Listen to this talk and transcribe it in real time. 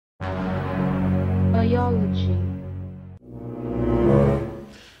Biology.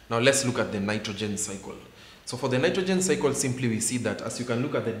 Now let's look at the nitrogen cycle. So for the nitrogen cycle, simply we see that, as you can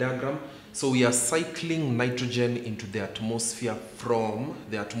look at the diagram, so we are cycling nitrogen into the atmosphere, from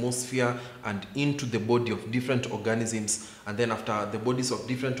the atmosphere and into the body of different organisms, and then after the bodies of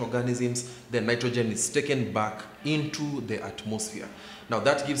different organisms, the nitrogen is taken back into the atmosphere. Now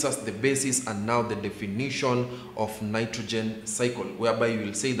that gives us the basis and now the definition of nitrogen cycle, whereby you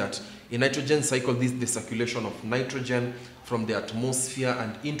will say that in nitrogen cycle, this is the circulation of nitrogen from the atmosphere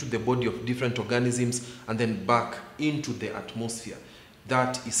and into the body of different organisms and then back into the atmosphere.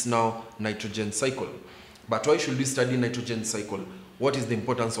 That is now nitrogen cycle. But why should we study nitrogen cycle? What is the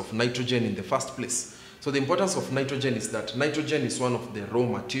importance of nitrogen in the first place? So the importance of nitrogen is that nitrogen is one of the raw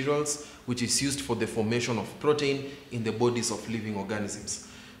materials which is used for the formation of protein in the bodies of living organisms.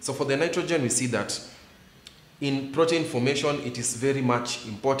 So for the nitrogen, we see that in protein formation, it is very much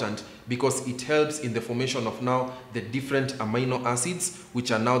important because it helps in the formation of now the different amino acids, which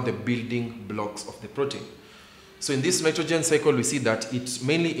are now the building blocks of the protein. So in this nitrogen cycle, we see that it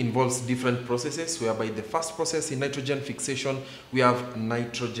mainly involves different processes, whereby the first process in nitrogen fixation, we have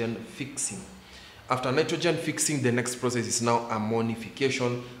nitrogen fixing. After nitrogen fixing, the next process is now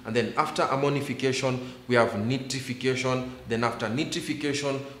ammonification, and then after ammonification, we have nitrification. Then after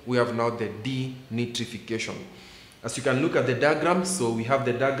nitrification, we have now the denitrification. As you can look at the diagram, so we have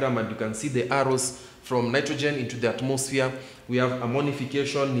the diagram and you can see the arrows from nitrogen into the atmosphere. We have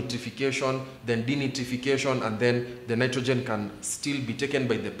ammonification, nitrification, then denitrification, and then the nitrogen can still be taken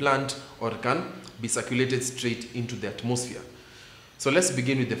by the plant or can be circulated straight into the atmosphere. So let's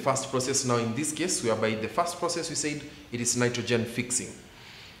begin with the first process now in this case, whereby the first process we said it is nitrogen fixing.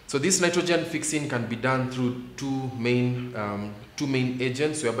 So this nitrogen fixing can be done through two main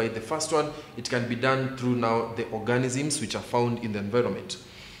agents, whereby the first one, it can be done through now the organisms which are found in the environment.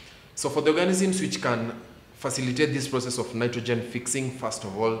 So for the organisms which can facilitate this process of nitrogen fixing, first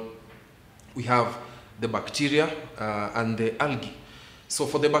of all, we have the bacteria and the algae. So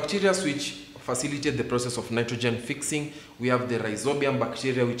for the bacteria which facilitate the process of nitrogen fixing, we have the rhizobium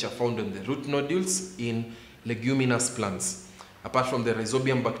bacteria which are found on the root nodules in leguminous plants. Apart from the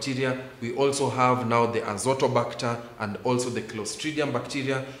rhizobium bacteria, we also have now the azotobacter and also the clostridium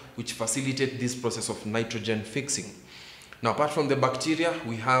bacteria which facilitate this process of nitrogen fixing. Now apart from the bacteria,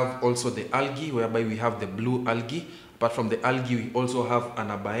 we have also the algae, whereby we have the blue algae. Apart from the algae, we also have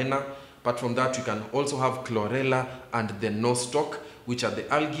anabaena. Apart from that, we can also have chlorella and the nostoc, which are the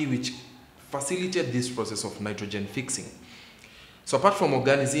algae which facilitate this process of nitrogen fixing. So apart from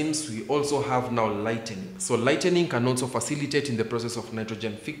organisms, we also have now lightning. So lightning can also facilitate in the process of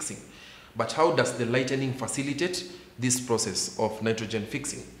nitrogen fixing. But how does the lightning facilitate this process of nitrogen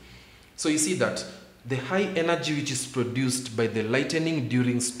fixing? So you see that the high energy which is produced by the lightning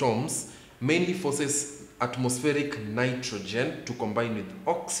during storms mainly forces atmospheric nitrogen to combine with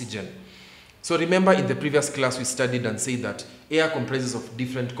oxygen. So remember, in the previous class we studied and said that air comprises of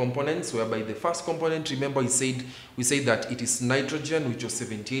different components, whereby the first component, remember we said that it is nitrogen, which was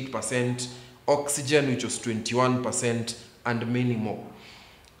 78%, oxygen, which was 21%, and many more.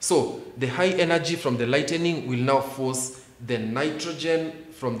 So the high energy from the lightning will now force the nitrogen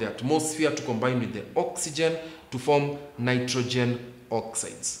from the atmosphere to combine with the oxygen to form nitrogen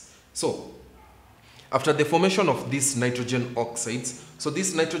oxides. So after the formation of these nitrogen oxides, so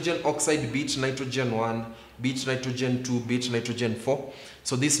this nitrogen oxide, be it nitrogen 1, be it nitrogen 2, be it nitrogen 4,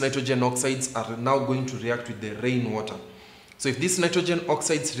 so these nitrogen oxides are now going to react with the rainwater. So if these nitrogen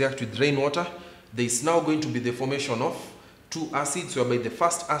oxides react with rainwater, there is now going to be the formation of two acids, whereby the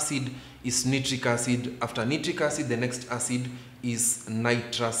first acid is nitric acid. After nitric acid, the next acid is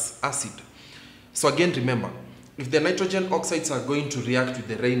nitrous acid. So again, remember, if the nitrogen oxides are going to react with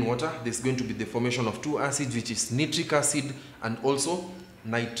the rainwater, there's going to be the formation of two acids, which is nitric acid and also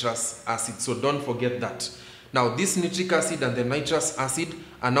nitrous acid. So don't forget that. Now, this nitric acid and the nitrous acid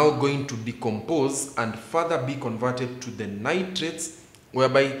are now going to decompose and further be converted to the nitrates,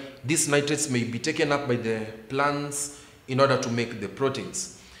 whereby these nitrates may be taken up by the plants in order to make the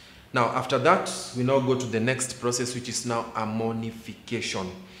proteins. Now, after that, we now go to the next process, which is now ammonification.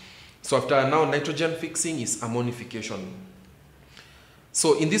 So after now nitrogen fixing is ammonification.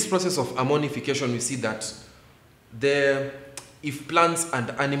 So in this process of ammonification, we see that if plants and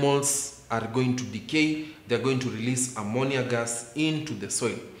animals are going to decay, they're going to release ammonia gas into the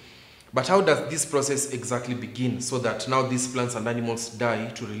soil. But how does this process exactly begin so that now these plants and animals die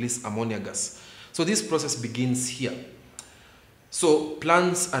to release ammonia gas? So this process begins here. So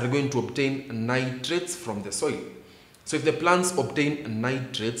plants are going to obtain nitrates from the soil. So if the plants obtain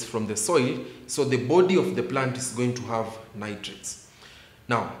nitrates from the soil, so the body of the plant is going to have nitrates.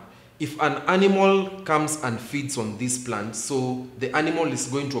 Now, if an animal comes and feeds on this plant, so the animal is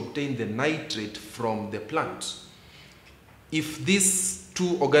going to obtain the nitrate from the plant. If these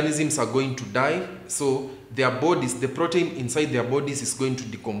two organisms are going to die, so their bodies, the protein inside their bodies is going to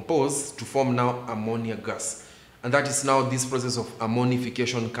decompose to form now ammonia gas. And that is now this process of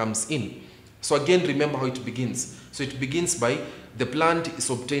ammonification comes in. So again, remember how it begins. So it begins by the plant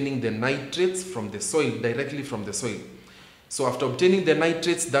is obtaining the nitrates from the soil, directly from the soil. So after obtaining the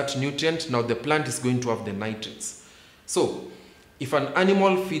nitrates, that nutrient, now the plant is going to have the nitrates. So if an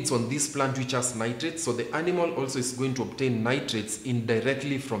animal feeds on this plant which has nitrates, so the animal also is going to obtain nitrates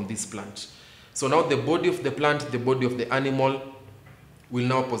indirectly from this plant. So now the body of the plant, the body of the animal will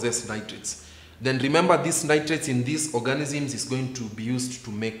now possess nitrates. Then remember, these nitrates in these organisms is going to be used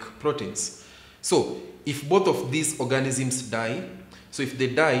to make proteins. So if both of these organisms die, so if they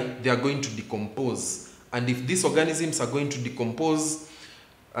die, they are going to decompose. And if these organisms are going to decompose,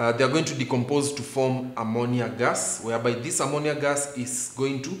 they are going to decompose to form ammonia gas, whereby this ammonia gas is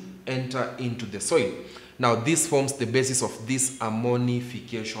going to enter into the soil. Now this forms the basis of this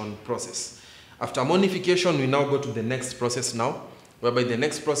ammonification process. After ammonification, we now go to the next process now, whereby the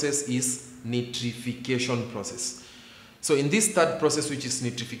next process is nitrification process. So in this third process, which is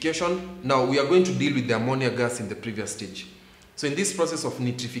nitrification, now we are going to deal with the ammonia gas in the previous stage. So in this process of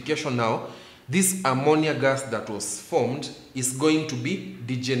nitrification now, this ammonia gas that was formed is going to be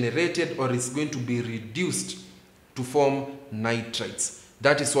degenerated, or is going to be reduced to form nitrites.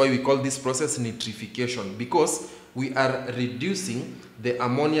 That is why we call this process nitrification, because we are reducing the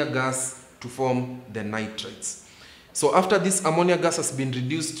ammonia gas to form the nitrites. So after this ammonia gas has been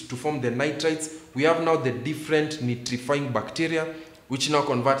reduced to form the nitrites, we have now the different nitrifying bacteria which now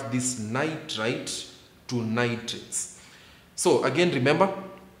convert this nitrite to nitrates. So again, remember,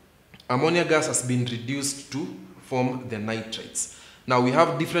 ammonia gas has been reduced to form the nitrates. Now we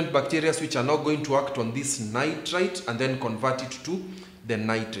have different bacteria which are now going to act on this nitrite and then convert it to the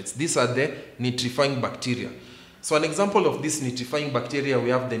nitrates. These are the nitrifying bacteria. So an example of this nitrifying bacteria, we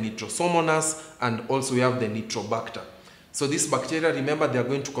have the Nitrosomonas and also we have the Nitrobacter. So this bacteria, remember, they are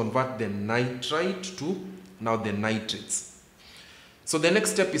going to convert the nitrite to now the nitrates. So the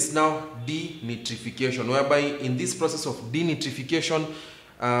next step is now denitrification, whereby in this process of denitrification,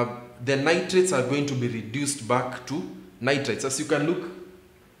 the nitrates are going to be reduced back to nitrates. As you can look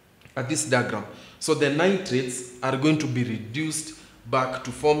at this diagram, so the nitrates are going to be reduced back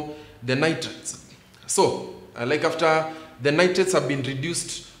to form the nitrates. So like after the nitrates have been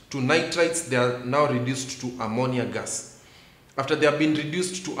reduced to nitrites, they are now reduced to ammonia gas. After they have been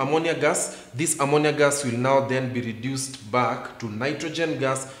reduced to ammonia gas, this ammonia gas will now then be reduced back to nitrogen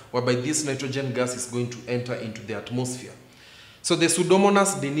gas, whereby this nitrogen gas is going to enter into the atmosphere. So the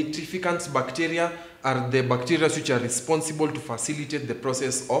Pseudomonas denitrificans bacteria are the bacteria which are responsible to facilitate the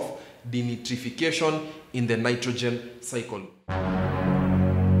process of denitrification in the nitrogen cycle.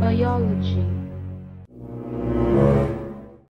 Biology.